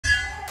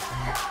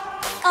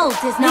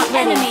Ult is not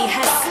ready. The enemy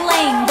has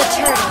slain the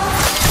turtle.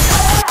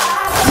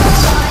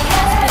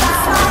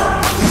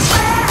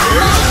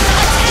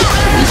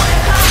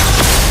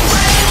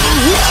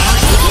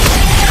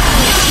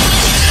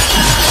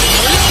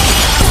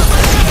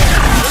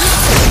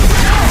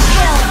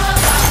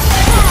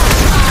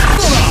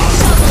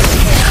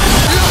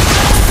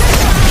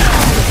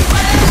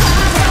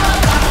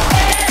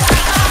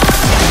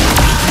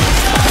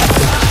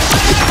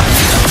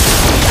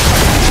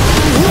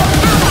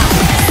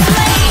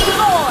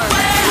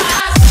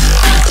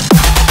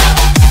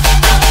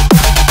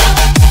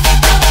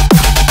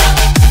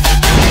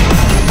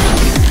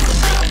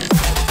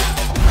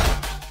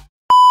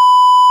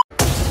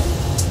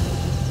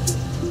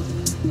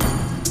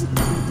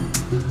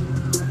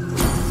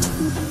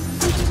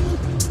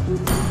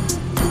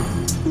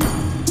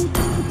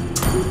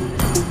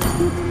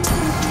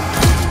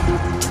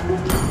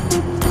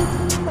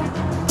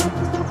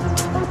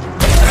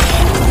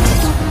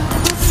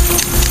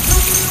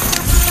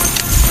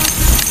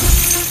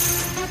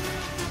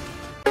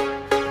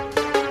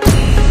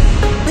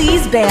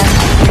 Ban.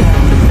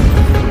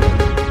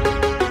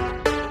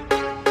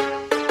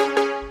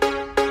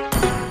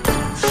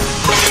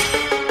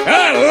 I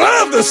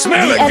love the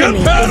smell of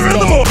gunpowder in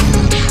the morning.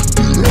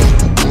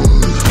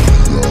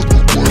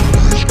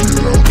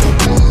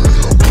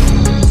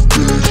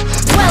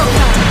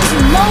 Welcome to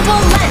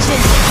Mobile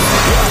Legends.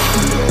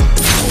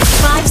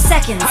 5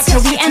 seconds till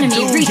the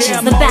enemy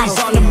reaches the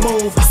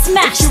battlefield.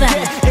 Smash them.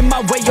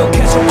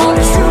 All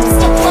troops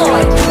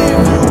deployed.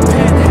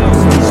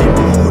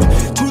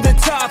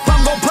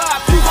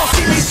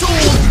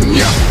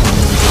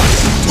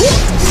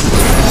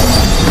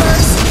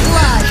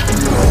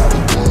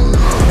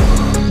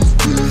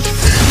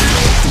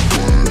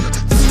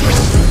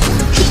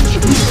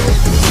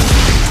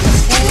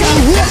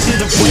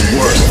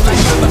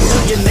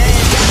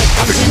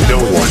 No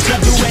one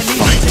can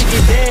fight.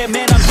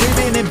 Man, I'm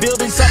living and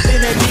building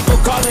something that people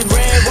calling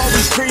rare.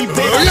 Always creeping.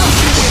 When I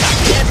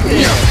get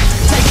there,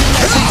 taking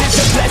lessons, it's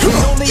a blessing.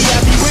 Only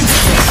happy when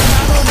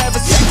I don't have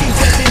a second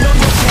guessing. No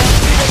more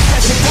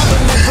passion,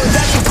 government for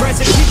that's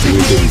impressive. Keeping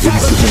me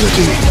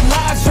changing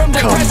lives from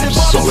the present.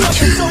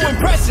 Solitude. So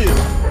impressive.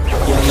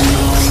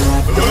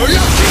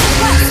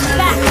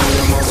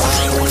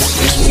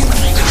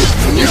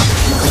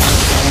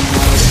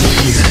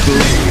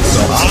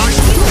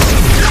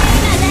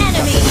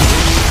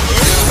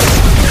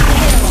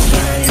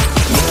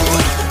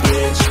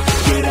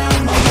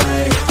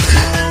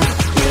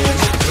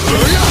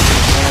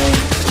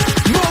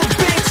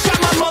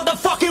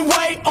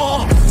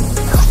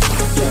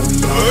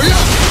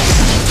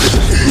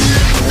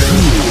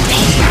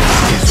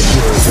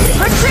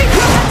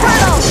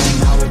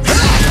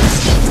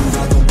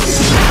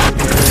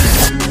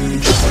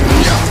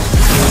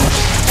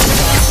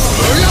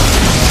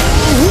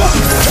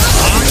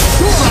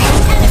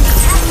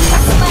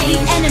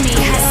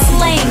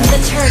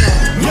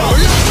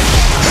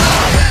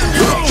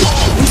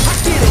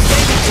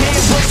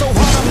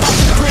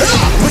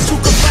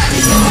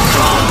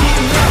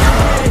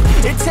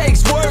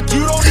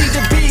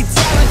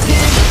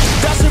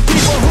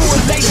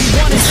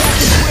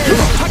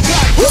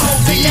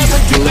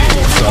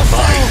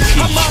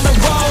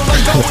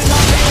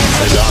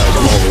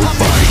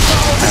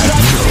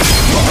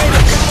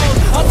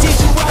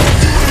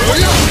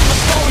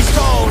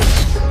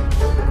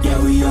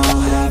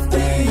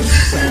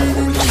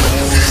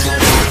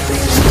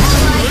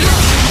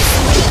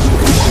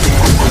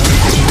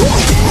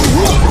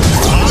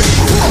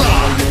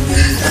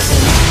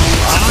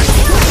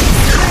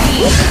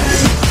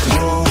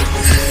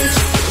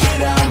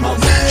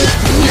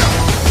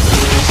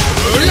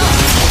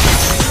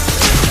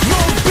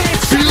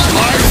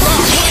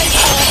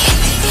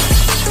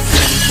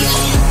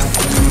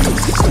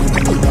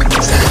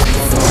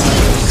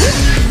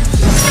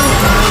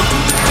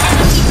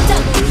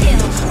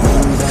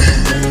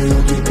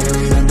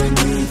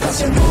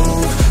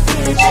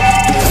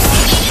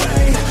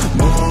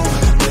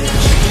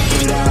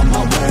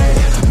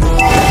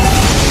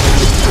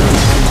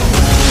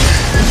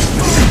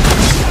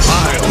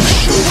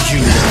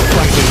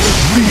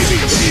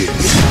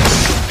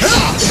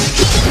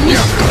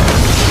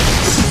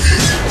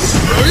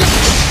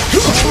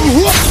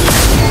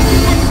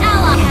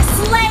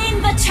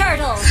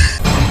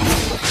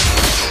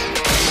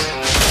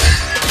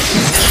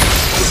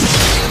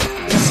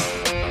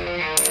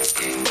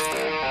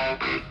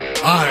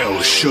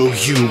 I'll show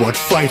you what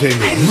fighting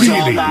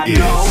really is.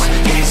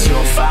 Is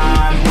you'll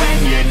find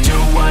when you do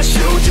what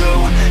you do.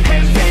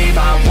 And babe,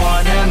 I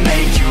wanna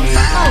make you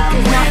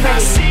mine. When I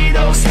see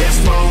those hips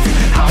move,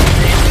 I'm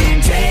thinking,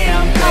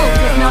 damn girl. Ult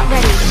is not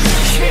ready.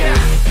 Yeah.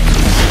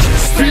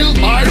 Just feel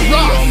my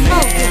wrath.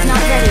 Ult is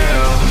not ready.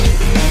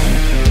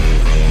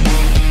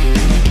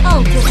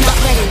 Ult is not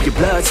ready. Your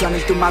blood's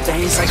running through my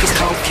veins like it's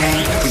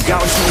cocaine. We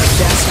always know the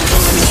best, never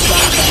let me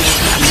stop.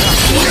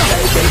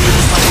 Baby,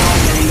 it's my own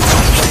name.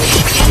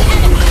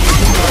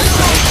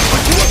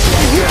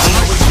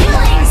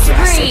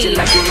 I said you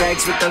like your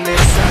legs with the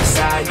lips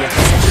outside. Yeah,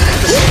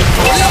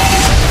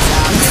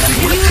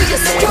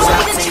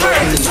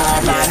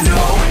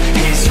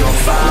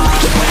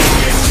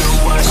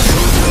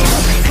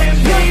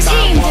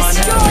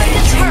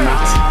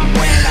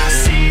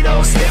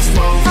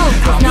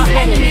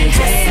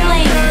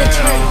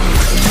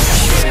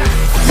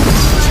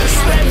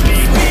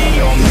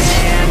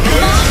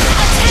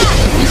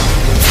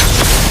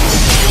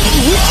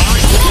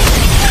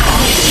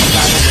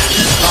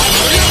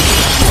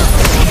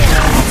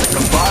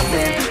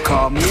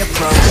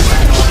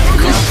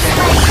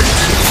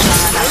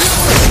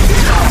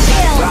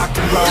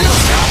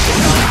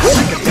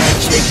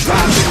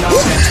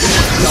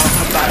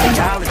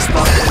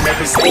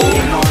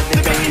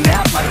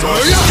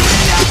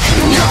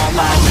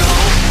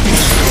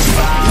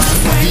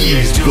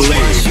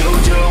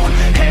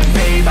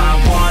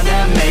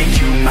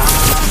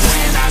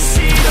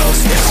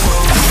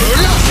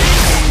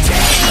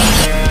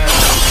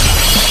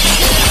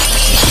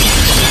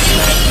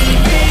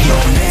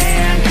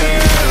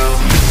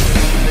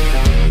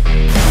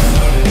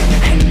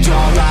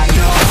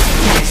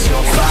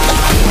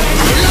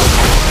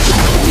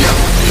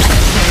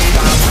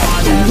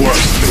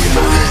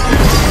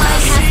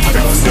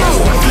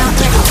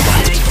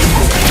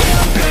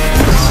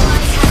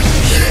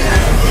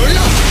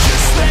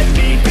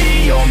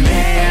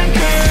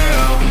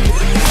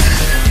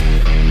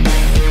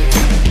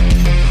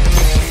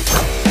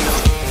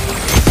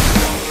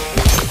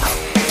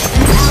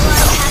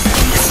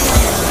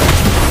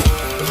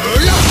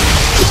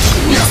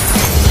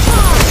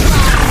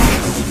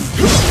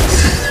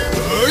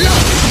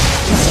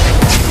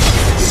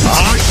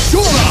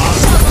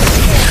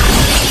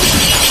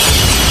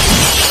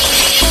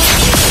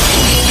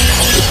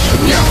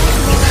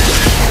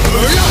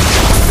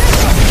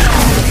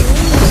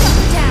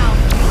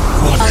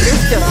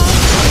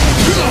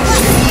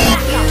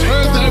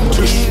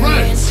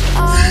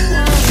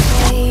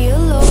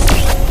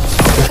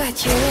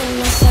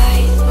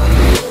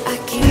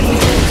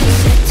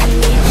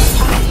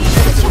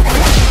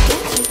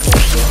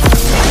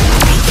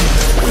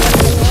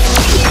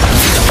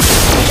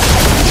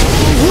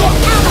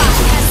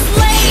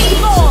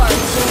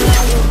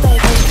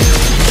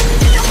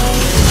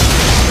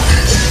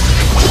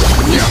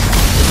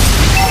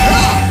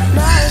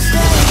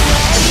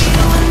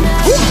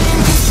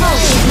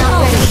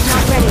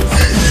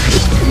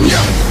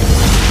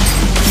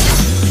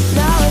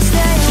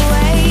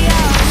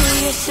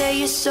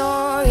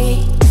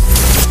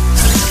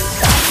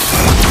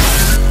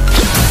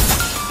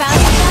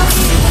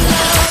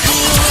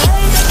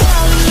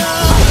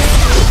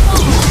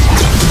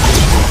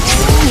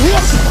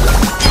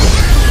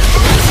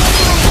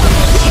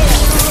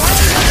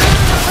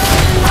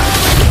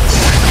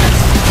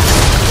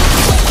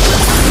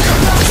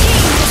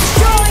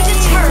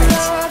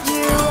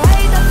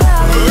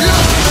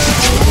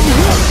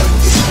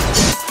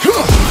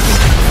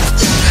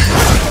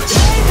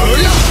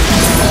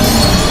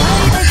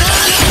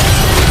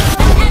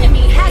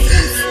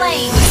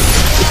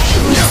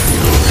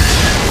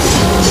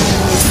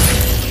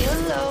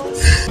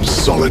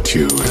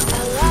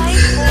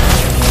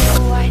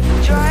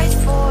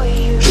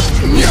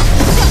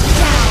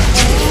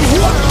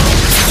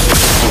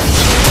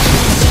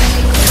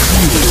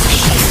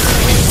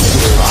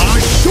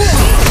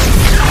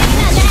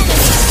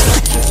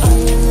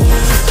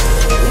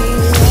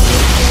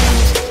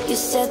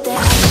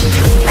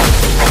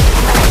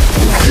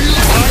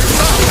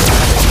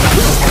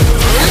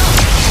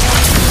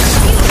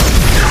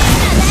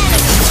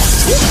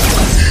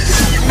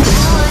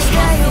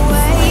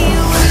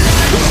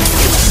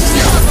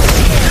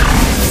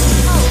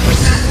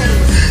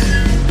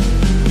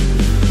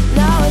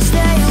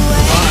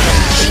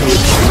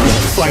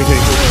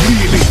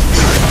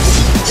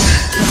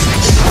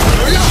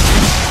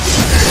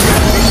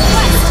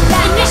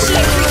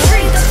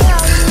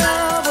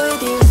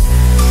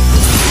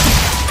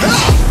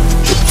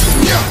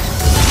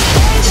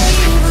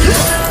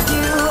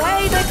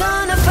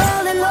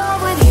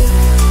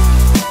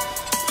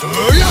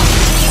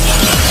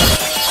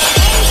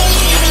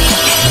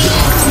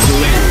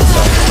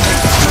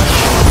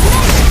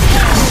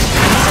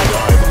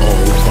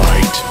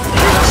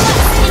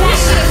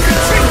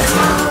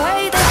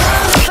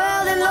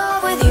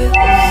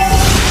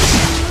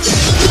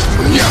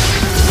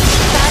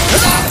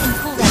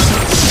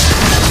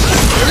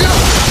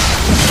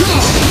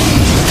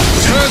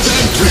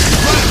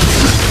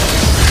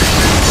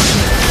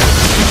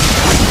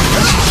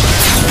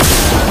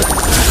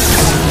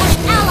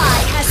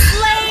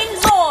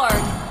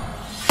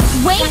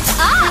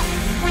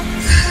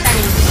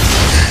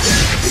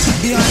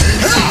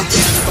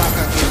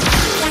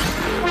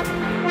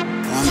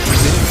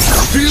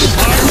 Feel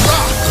my